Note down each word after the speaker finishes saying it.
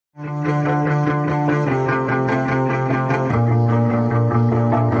What's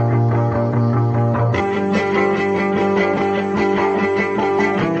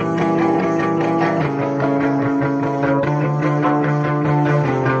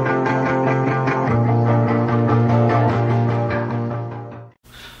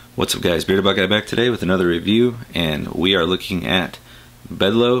up guys, Bearded Guy back today with another review, and we are looking at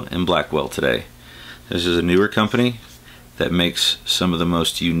Bedloe and Blackwell today. This is a newer company that makes some of the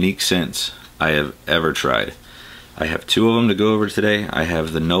most unique scents I have ever tried. I have two of them to go over today. I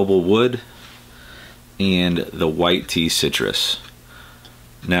have the Noble Wood and the White Tea Citrus.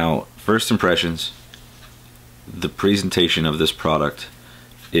 Now, first impressions, the presentation of this product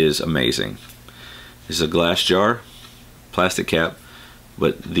is amazing. This is a glass jar, plastic cap,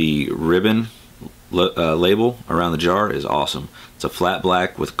 but the ribbon label around the jar is awesome. It's a flat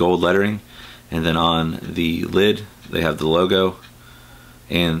black with gold lettering, and then on the lid they have the logo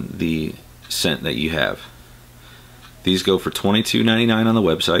and the scent that you have. These go for $22.99 on the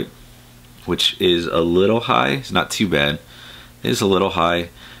website, which is a little high. It's not too bad. It is a little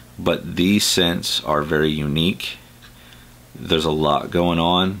high, but these scents are very unique. There's a lot going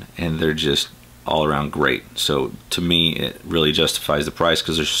on, and they're just all around great. So to me it really justifies the price,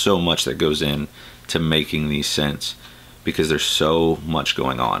 because there's so much that goes in to making these scents, because there's so much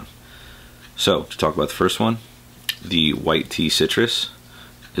going on. So to talk about the first one, the White Tea Citrus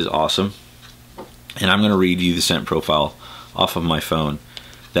is awesome, and I'm going to read you the scent profile off of my phone,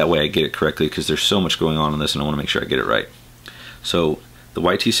 that way I get it correctly, because there's so much going on in this and I want to make sure I get it right. So the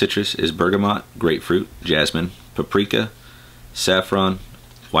White Tea Citrus is bergamot, grapefruit, jasmine, paprika, saffron,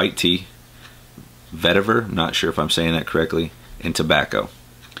 white tea, vetiver, not sure if I'm saying that correctly, and tobacco.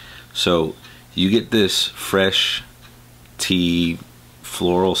 So you get this fresh tea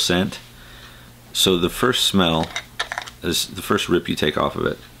floral scent. So the first smell is the first rip you take off of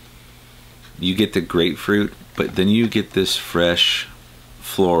it. You get the grapefruit, but then you get this fresh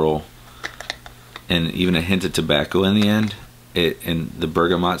floral and even a hint of tobacco in the end. And the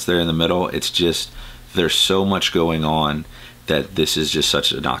bergamot's there in the middle. It's just, there's so much going on that this is just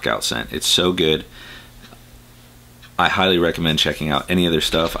such a knockout scent. It's so good. I highly recommend checking out any of their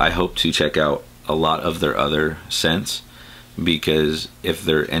stuff. I hope to check out a lot of their other scents, because if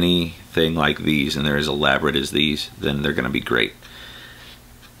they're anything like these and they're as elaborate as these, then they're going to be great.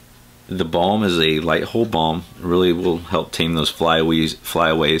 The balm is a light hold balm. It really will help tame those flyaways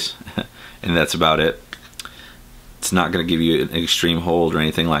and that's about it. It's not going to give you an extreme hold or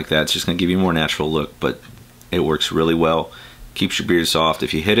anything like that. It's just going to give you a more natural look, but it works really well. Keeps your beard soft.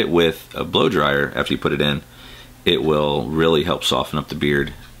 If you hit it with a blow dryer after you put it in, it will really help soften up the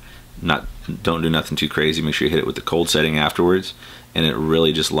beard. Don't do nothing too crazy. Make sure you hit it with the cold setting afterwards, and it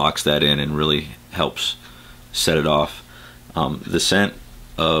really just locks that in and really helps set it off. The scent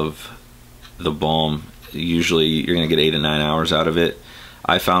of the balm, usually you're going to get 8 to 9 hours out of it.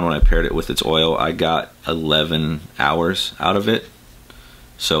 I found when I paired it with its oil, I got 11 hours out of it,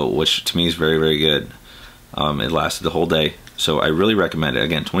 so which to me is very, very good. It lasted the whole day, so I really recommend it.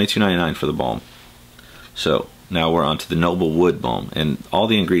 Again, $22.99 for the balm. So now we're on to the Noble Wood balm, and all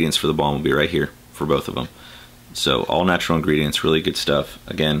the ingredients for the balm will be right here for both of them. So all natural ingredients, really good stuff.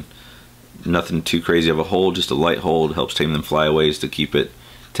 Again, nothing too crazy of a hold, just a light hold. Helps tame them flyaways to keep it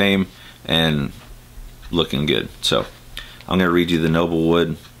tame and looking good. So I'm going to read you the Noble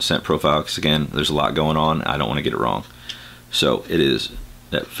Wood scent profile, because again, there's a lot going on. I don't want to get it wrong. So it is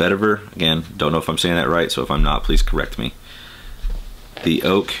that vetiver, again, don't know if I'm saying that right, so if I'm not, please correct me. The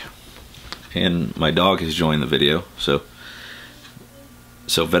oak, and my dog has joined the video, so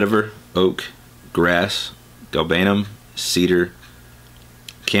vetiver, oak, grass, galbanum, cedar,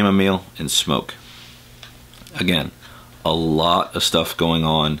 chamomile, and smoke. Again, a lot of stuff going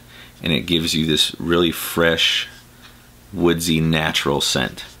on, and it gives you this really fresh, woodsy, natural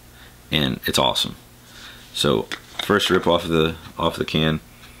scent, and it's awesome. So first rip off the can,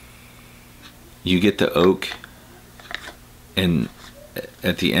 you get the oak, and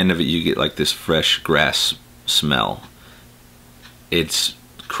at the end of it you get like this fresh grass smell. It's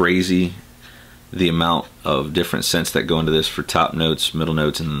crazy the amount of different scents that go into this for top notes, middle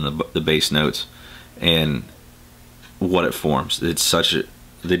notes, and then the base notes, and what it forms. It's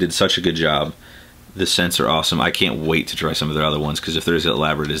they did such a good job. The scents are awesome. I can't wait to try some of their other ones, because if they're as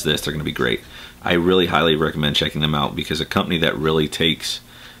elaborate as this, they're going to be great. I really highly recommend checking them out, because a company that really takes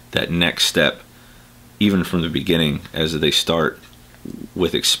that next step, even from the beginning, as they start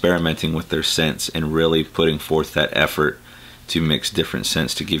with experimenting with their scents and really putting forth that effort to mix different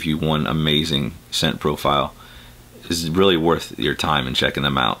scents to give you one amazing scent profile, is really worth your time in checking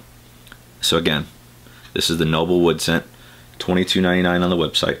them out. So again, this is the Noble Wood scent, $22.99 on the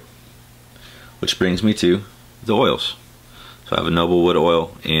website. Which brings me to the oils. So I have a noble wood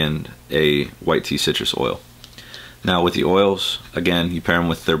oil and a white tea citrus oil. Now with the oils, again, you pair them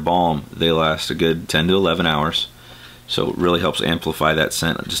with their balm, they last a good 10 to 11 hours. So it really helps amplify that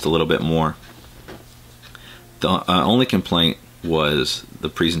scent just a little bit more. The only complaint was the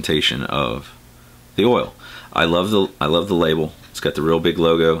presentation of the oil. I love the label. It's got the real big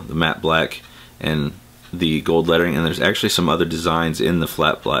logo, the matte black, and the gold lettering, and there's actually some other designs in the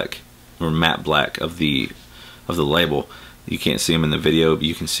flat black or matte black of the label. You can't see them in the video, but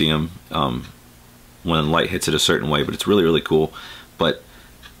you can see them when the light hits it a certain way, but it's really cool. But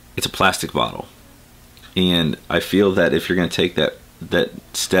it's a plastic bottle, and I feel that if you're going to take that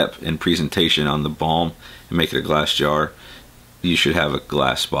step in presentation on the balm and make it a glass jar, you should have a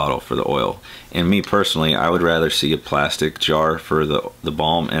glass bottle for the oil. And me personally, I would rather see a plastic jar for the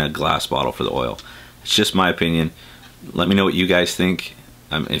balm and a glass bottle for the oil. It's just my opinion. Let me know what you guys think.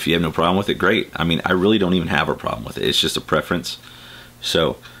 If you have no problem with it, great. I mean, I really don't even have a problem with it. It's just a preference.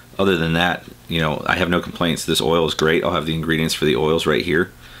 So other than that, you know, I have no complaints. This oil is great. I'll have the ingredients for the oils right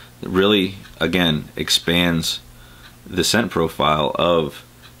here. It really, again, expands the scent profile of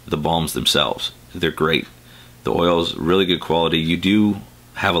the balms themselves. They're great. The oil's really good quality. You do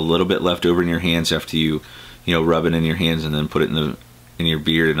have a little bit left over in your hands after you rub it in your hands and then put it in your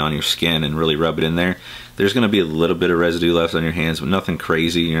beard and on your skin and really rub it in there. There's going to be a little bit of residue left on your hands, but nothing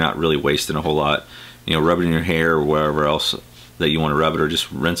crazy. You're not really wasting a whole lot. You know, rub it in your hair or wherever else that you want to rub it, or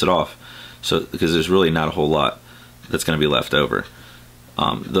just rinse it off. So because there's really not a whole lot that's going to be left over.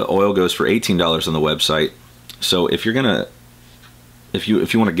 The oil goes for $18 on the website. So if you're gonna, if you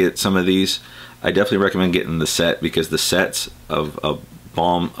want to get some of these, I definitely recommend getting the set, because the sets of a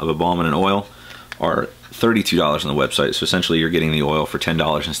balm and an oil are $32 on the website. So essentially you're getting the oil for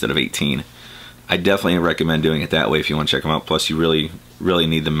 $10 instead of $18. I definitely recommend doing it that way if you want to check them out. Plus you really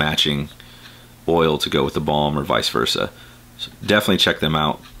need the matching oil to go with the balm, or vice versa. So definitely check them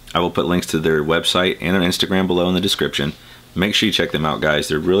out. I will put links to their website and their Instagram below in the description. Make sure you check them out, guys.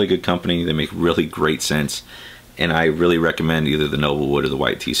 They're a really good company. They make really great scents. And I really recommend either the noble wood or the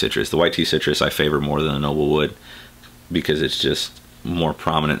white tea citrus. The white tea citrus I favor more than the noble wood, because it's just more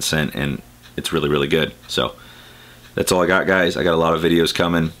prominent scent and it's really good. So that's all I got, guys. I got a lot of videos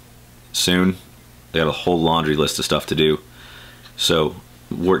coming soon. I got a whole laundry list of stuff to do. So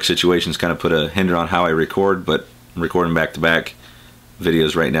work situations kind of put a hinder on how I record, but I'm recording back-to-back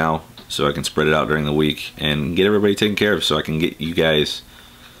videos right now so I can spread it out during the week and get everybody taken care of, so I can get you guys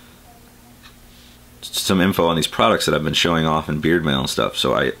some info on these products that I've been showing off in beard mail and stuff.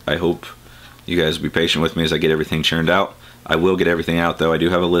 So I hope you guys will be patient with me as I get everything churned out. I will get everything out, though. I do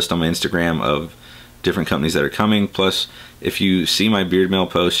have a list on my Instagram of different companies that are coming. Plus, if you see my beard mail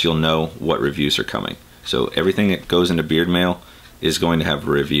posts, you'll know what reviews are coming. So everything that goes into beard mail is going to have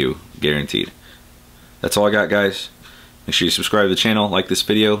a review, guaranteed. That's all I got, guys. Make sure you subscribe to the channel, like this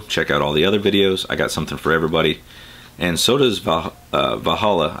video, check out all the other videos. I got something for everybody. And so does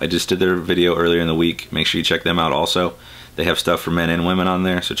Valhalla. I just did their video earlier in the week. Make sure you check them out also. They have stuff for men and women on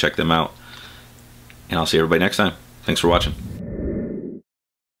there, so check them out. And I'll see everybody next time. Thanks for watching.